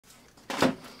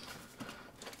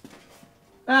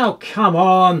Oh, come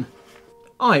on!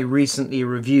 I recently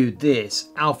reviewed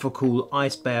this Alphacool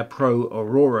Eisbaer Pro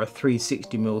Aurora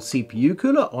 360mm CPU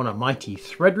cooler on a mighty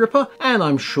Threadripper, and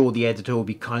I'm sure the editor will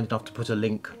be kind enough to put a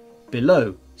link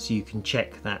below so you can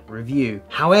check that review.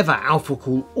 However,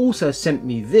 Alphacool also sent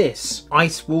me this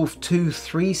Eiswolf 2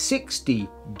 360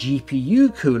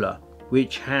 GPU cooler,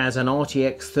 which has an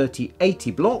RTX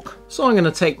 3080 block. So I'm going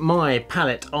to take my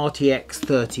Palette RTX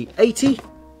 3080,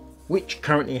 which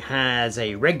currently has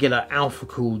a regular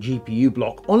Alphacool GPU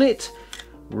block on it,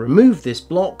 remove this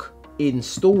block,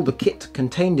 install the kit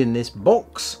contained in this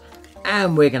box,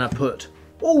 and we're going to put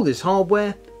all this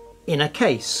hardware in a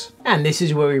case. And this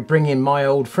is where we bring in my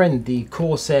old friend, the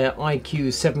Corsair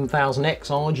iQ7000X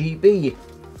RGB.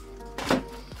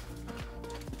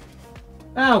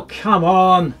 Oh, come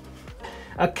on!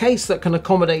 A case that can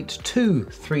accommodate two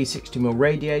 360mm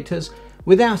radiators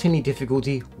without any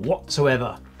difficulty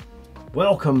whatsoever.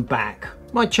 Welcome back.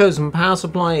 My chosen power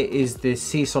supply is this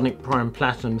Seasonic Prime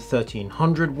Platinum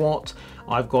 1300 watt.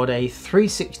 I've got a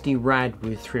 360 rad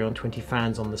with 320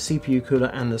 fans on the CPU cooler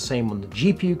and the same on the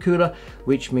GPU cooler,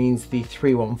 which means the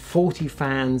 3140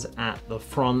 fans at the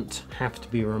front have to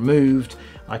be removed.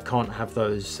 I can't have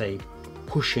those, say,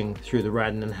 pushing through the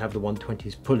rad and then have the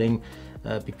 120s pulling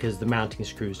because the mounting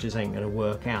screws just ain't going to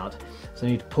work out. So I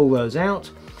need to pull those out.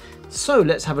 So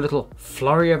let's have a little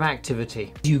flurry of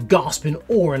activity. Do you gasp in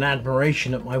awe and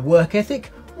admiration at my work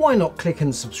ethic? Why not click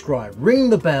and subscribe, ring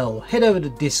the bell, head over to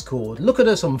Discord, look at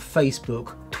us on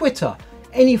Facebook, Twitter,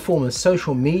 any form of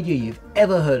social media you've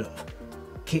ever heard of.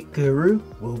 Kit Guru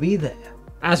will be there.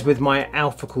 As with my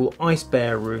Alphacool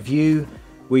Eisbaer review,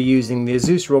 we're using the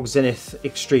Asus ROG Zenith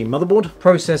Extreme motherboard,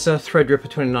 processor Threadripper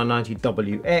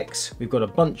 2990WX, we've got a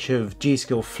bunch of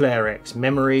G.Skill Flare X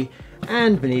memory,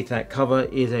 and beneath that cover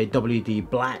is a WD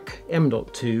Black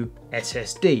M.2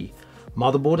 SSD.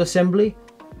 Motherboard assembly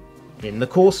in the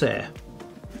Corsair.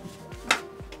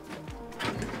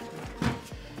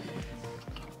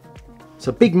 It's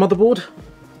a big motherboard.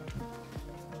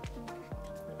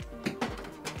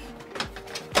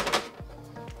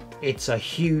 It's a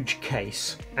huge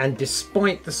case, and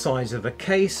despite the size of the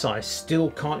case, I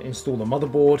still can't install the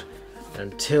motherboard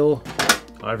until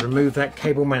I remove that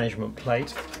cable management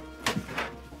plate.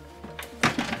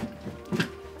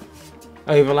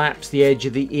 Overlaps the edge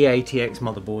of the EATX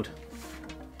motherboard.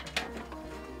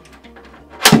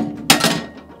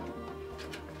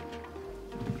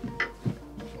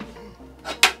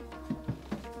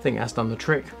 I think that's done the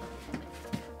trick.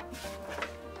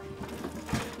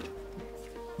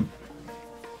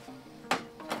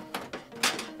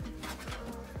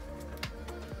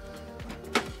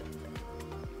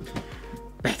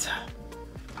 Better.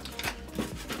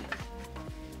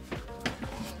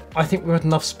 I think we've got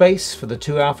enough space for the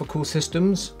two Alphacool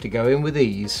systems to go in with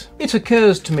ease. It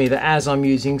occurs to me that as I'm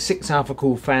using 6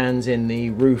 Alphacool fans in the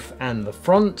roof and the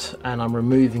front, and I'm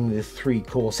removing the 3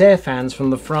 Corsair fans from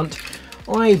the front,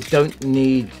 I don't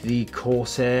need the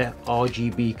Corsair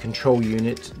RGB control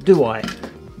unit, do I?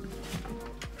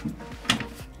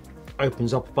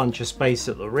 Opens up a bunch of space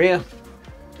at the rear.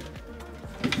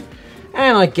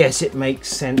 And I guess it makes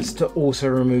sense to also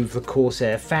remove the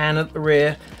Corsair fan at the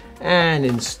rear and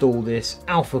install this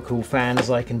Alphacool fan, as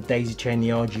I can daisy chain the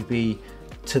RGB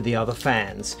to the other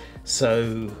fans.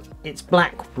 So it's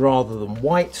black rather than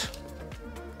white,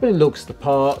 but it looks the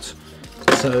part.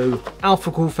 So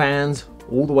Alphacool fans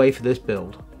all the way for this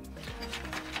build.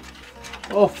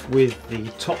 Off with the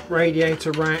top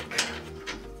radiator rack,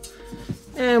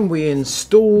 and we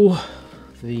install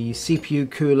the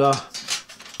CPU cooler.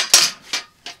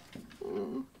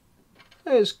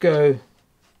 Let's go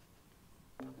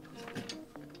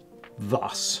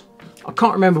thus. I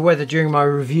can't remember whether during my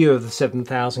review of the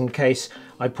 7000 case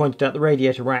I pointed out the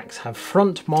radiator racks have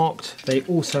front marked. They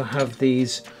also have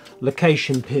these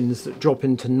location pins that drop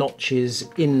into notches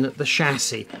in the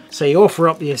chassis. So you offer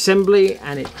up the assembly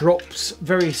and it drops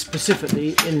very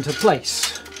specifically into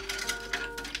place,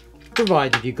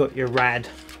 provided you've got your rad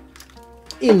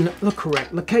in the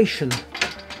correct location.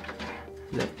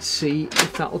 Let's see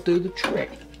if that'll do the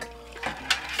trick.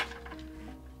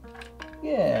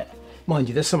 Yeah. Mind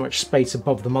you, there's so much space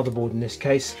above the motherboard in this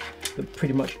case that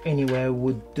pretty much anywhere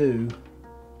would do.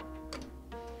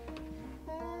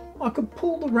 I could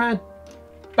pull the rad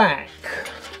back.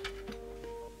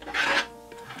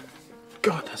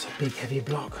 God, that's a big heavy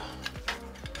block.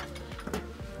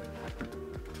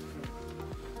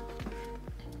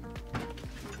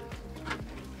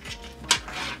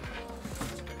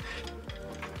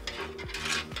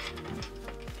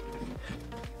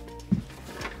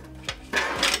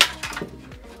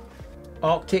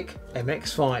 Arctic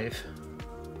MX5.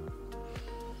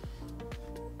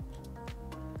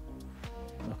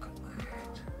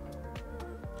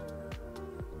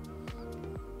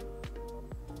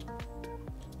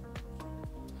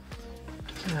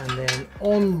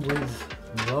 on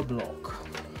with the block.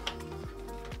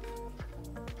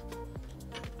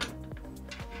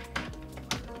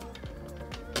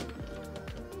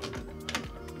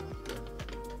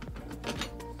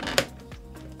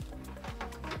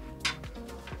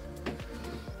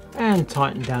 And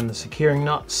tighten down the securing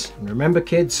nuts. And remember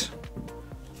kids,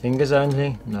 fingers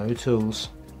only, no tools.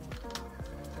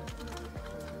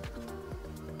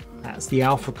 That's the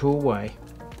Alphacool way.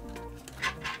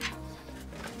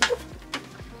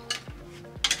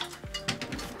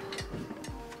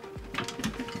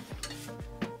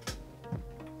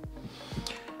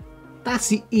 That's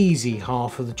the easy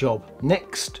half of the job.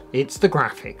 Next, it's the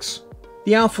graphics.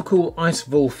 The Alphacool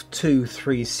Eiswolf 2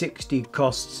 360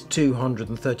 costs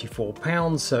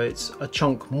 £234, so it's a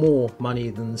chunk more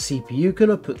money than the CPU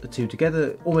cooler. Put the two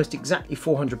together, almost exactly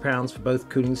 £400 for both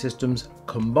cooling systems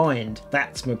combined.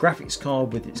 That's my graphics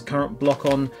card with its current block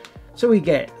on. So we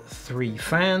get 3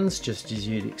 fans, just as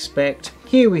you'd expect.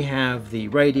 Here we have the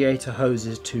radiator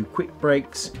hoses, 2 quick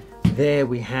brakes. There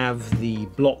we have the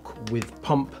block with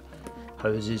pump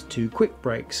hoses, 2 quick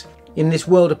brakes. In this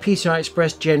world of PCI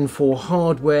Express Gen 4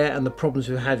 hardware and the problems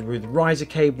we've had with riser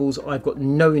cables, I've got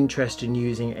no interest in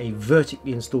using a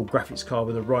vertically installed graphics card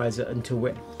with a riser until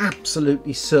we're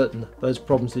absolutely certain those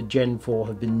problems with Gen 4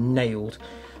 have been nailed.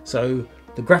 So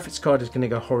the graphics card is going to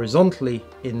go horizontally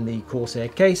in the Corsair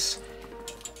case,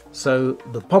 so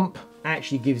the pump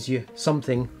actually gives you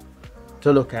something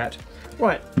to look at.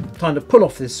 Right, time to pull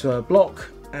off this block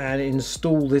and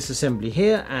install this assembly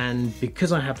here, and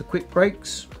because I have the quick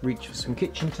brakes, reach for some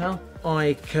kitchen towel,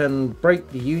 I can break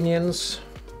the unions.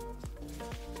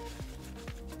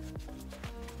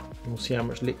 We'll see how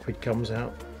much liquid comes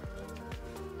out.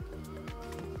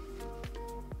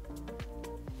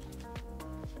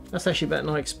 That's actually better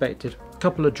than I expected. A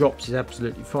couple of drops is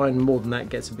absolutely fine, more than that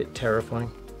gets a bit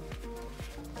terrifying.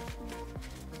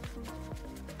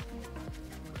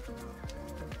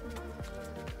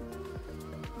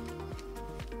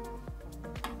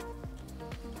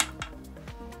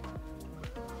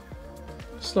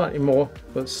 Slightly more,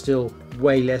 but still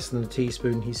way less than a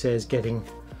teaspoon, he says, getting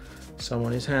some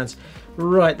on his hands.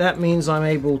 Right, that means I'm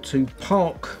able to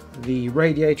park the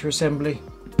radiator assembly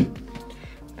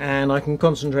and I can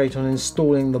concentrate on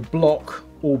installing the block,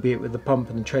 albeit with the pump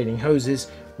and the trailing hoses,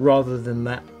 rather than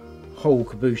that whole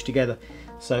caboose together.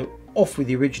 So off with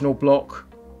the original block,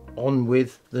 on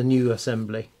with the new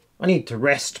assembly. I need to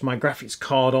rest my graphics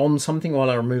card on something while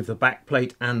I remove the back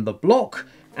plate and the block,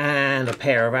 and a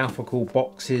pair of Alphacool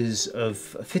boxes of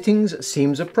fittings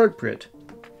seems appropriate.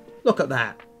 Look at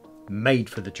that, made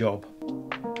for the job.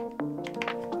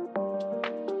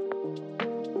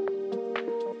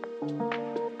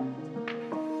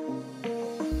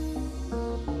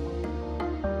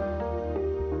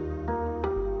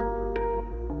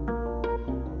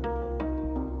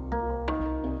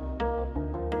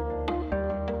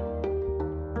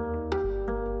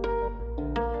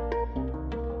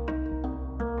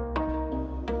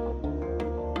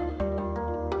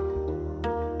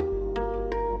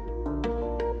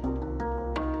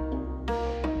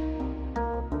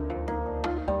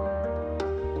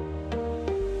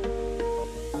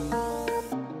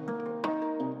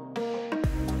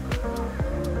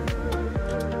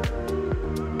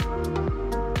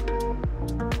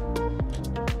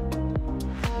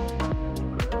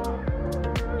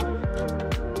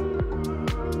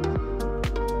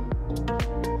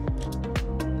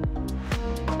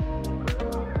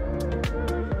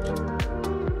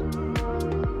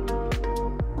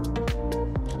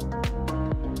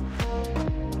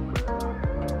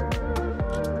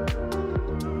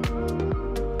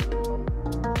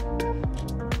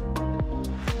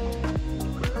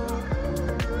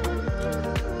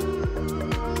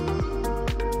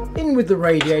 In with the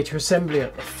radiator assembly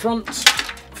at the front,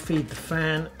 feed the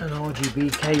fan and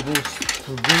RGB cables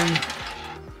through,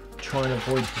 try and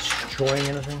avoid destroying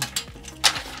anything.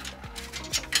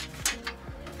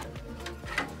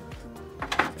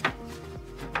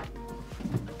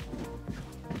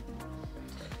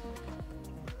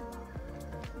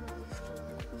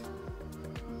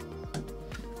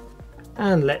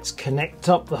 And let's connect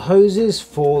up the hoses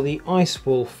for the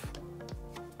Eiswolf.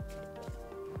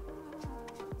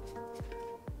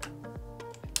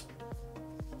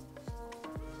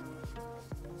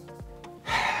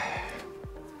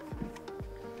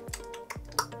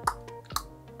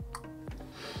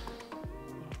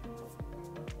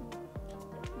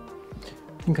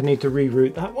 I think I need to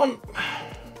reroute that one.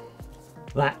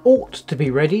 That ought to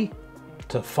be ready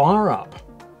to fire up.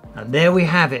 And there we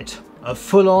have it. A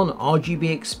full-on RGB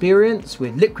experience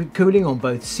with liquid cooling on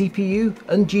both CPU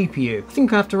and GPU. I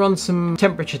think I have to run some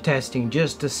temperature testing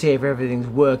just to see if everything's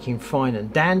working fine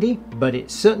and dandy, but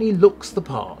it certainly looks the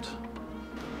part.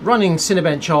 Running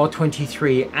Cinebench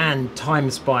R23 and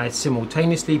Timespy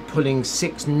simultaneously, pulling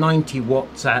 690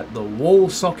 watts at the wall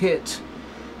socket.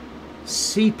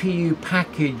 CPU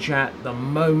package at the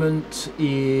moment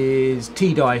is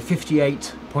TDI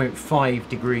 58.5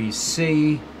 degrees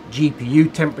C.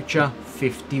 GPU temperature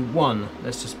 51.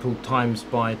 Let's just pull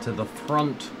Timespy to the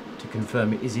front to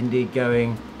confirm it is indeed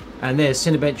going. And there's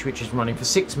Cinebench, which is running for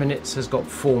 6 minutes, has got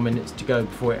 4 minutes to go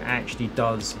before it actually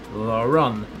does the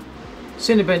run.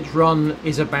 Cinebench run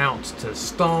is about to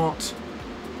start.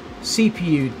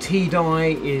 CPU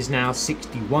TDI is now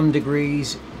 61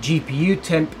 degrees. GPU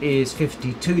temp is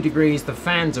 52 degrees. The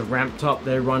fans are ramped up.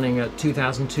 They're running at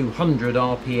 2200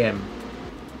 RPM.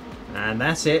 And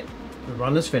that's it. The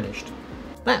run is finished.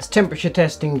 That's temperature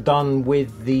testing done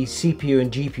with the CPU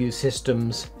and GPU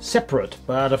systems separate.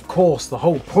 But of course, the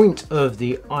whole point of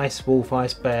the Eiswolf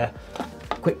Eisbaer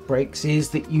quick breaks is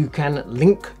that you can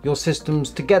link your systems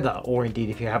together, or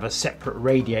indeed if you have a separate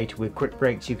radiator with quick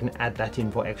breaks, you can add that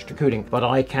in for extra cooling. But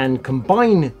I can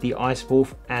combine the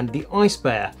Eiswolf and the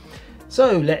Eisbaer.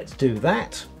 So let's do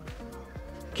that.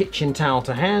 Kitchen towel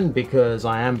to hand, because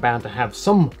I am bound to have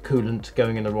some coolant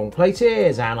going in the wrong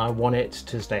places and I want it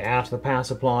to stay out of the power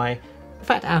supply, in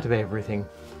fact out of everything.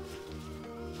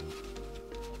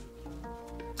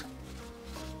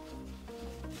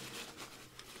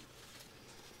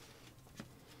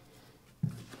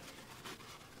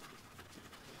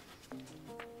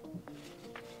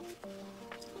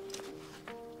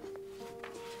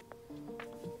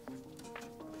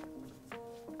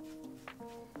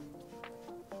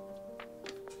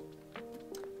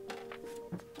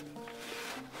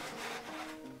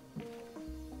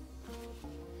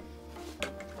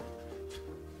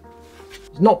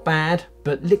 Not bad,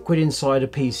 but liquid inside a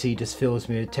PC just fills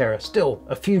me with terror. Still,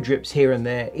 a few drips here and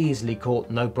there, easily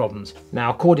caught, no problems. Now,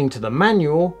 according to the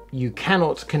manual, you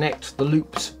cannot connect the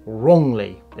loops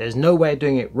wrongly. There's no way of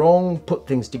doing it wrong. Put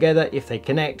things together, if they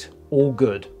connect, all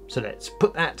good. So let's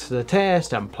put that to the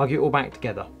test and plug it all back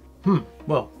together.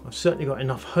 Well, I've certainly got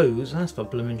enough hose, that's for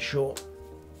blooming sure.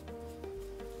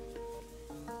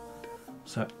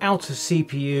 So out of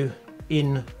CPU,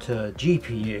 into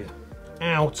GPU.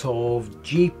 Out of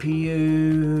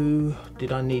GPU.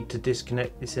 Did I need to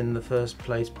disconnect this in the first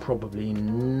place? Probably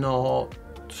not.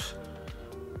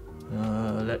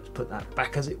 Let's put that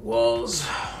back as it was.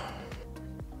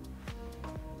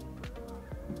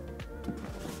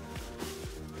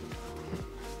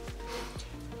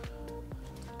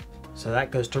 So that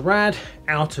goes to rad,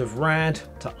 out of rad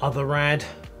to other rad.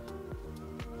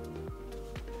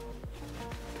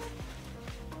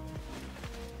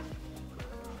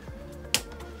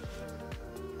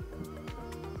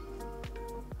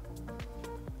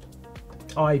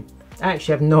 I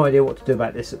actually have no idea what to do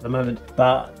about this at the moment,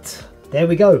 but there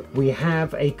we go. We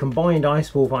have a combined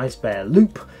Eiswolf Eisbaer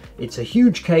loop. It's a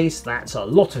huge case, that's a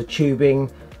lot of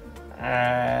tubing.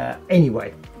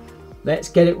 Anyway, let's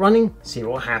get it running, see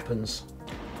what happens.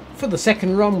 For the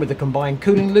second run with the combined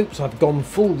cooling loops, I've gone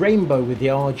full rainbow with the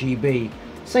RGB.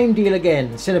 Same deal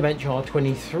again, Cinebench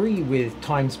R23 with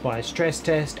Timespy stress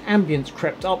test. Ambience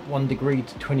crept up 1 degree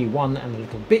to 21 and a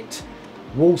little bit.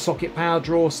 Wall socket power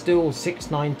draw still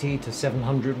 690 to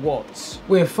 700 watts.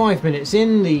 We're 5 minutes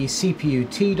in, the CPU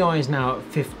TDI is now at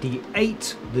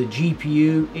 58, the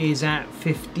GPU is at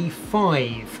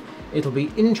 55. It'll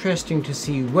be interesting to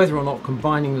see whether or not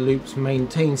combining the loops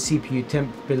maintains CPU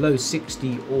temp below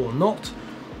 60 or not,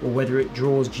 or whether it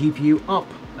draws GPU up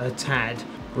a tad.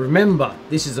 Remember,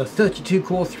 this is a 32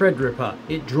 core Threadripper.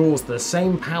 It draws the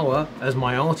same power as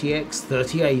my RTX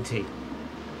 3080.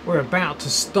 We're about to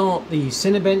start the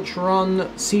Cinebench run.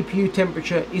 CPU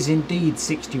temperature is indeed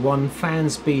 61, fan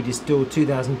speed is still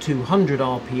 2200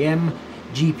 RPM.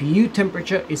 GPU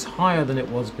temperature is higher than it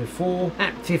was before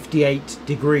at 58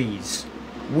 degrees.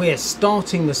 We're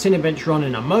starting the Cinebench run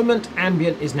in a moment.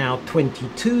 Ambient is now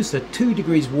 22, so 2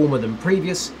 degrees warmer than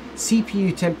previous.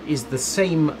 CPU temp is the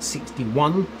same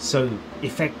 61, so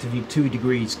effectively 2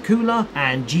 degrees cooler.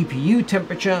 And GPU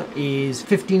temperature is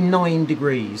 59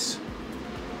 degrees.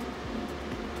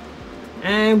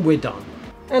 And we're done.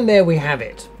 And there we have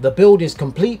it. The build is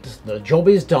complete, the job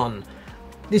is done.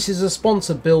 This is a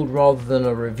sponsored build rather than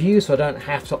a review, so I don't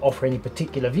have to offer any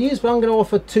particular views, but I'm going to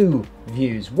offer 2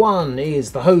 views. One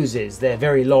is the hoses, they're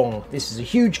very long. This is a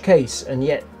huge case, and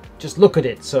yet just look at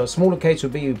it. So a smaller case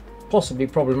would be possibly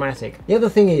problematic. The other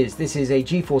thing is, this is a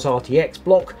GeForce RTX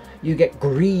block. You get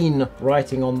green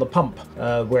writing on the pump,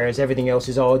 whereas everything else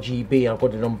is RGB. I've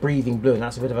got it on breathing blue, and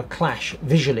that's a bit of a clash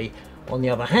visually. On the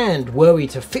other hand, were we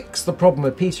to fix the problem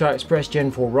with PCI Express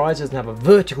Gen 4 risers and have a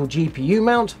vertical GPU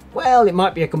mount, well, it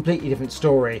might be a completely different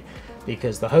story,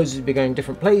 because the hoses would be going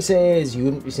different places, you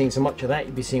wouldn't be seeing so much of that,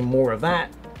 you'd be seeing more of that,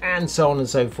 and so on and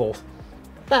so forth.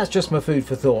 That's just my food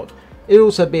for thought. It'd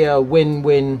also be a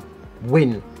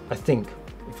win-win-win, I think,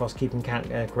 if I was keeping count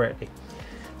correctly.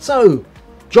 So,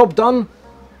 job done,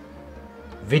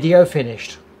 video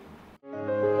finished.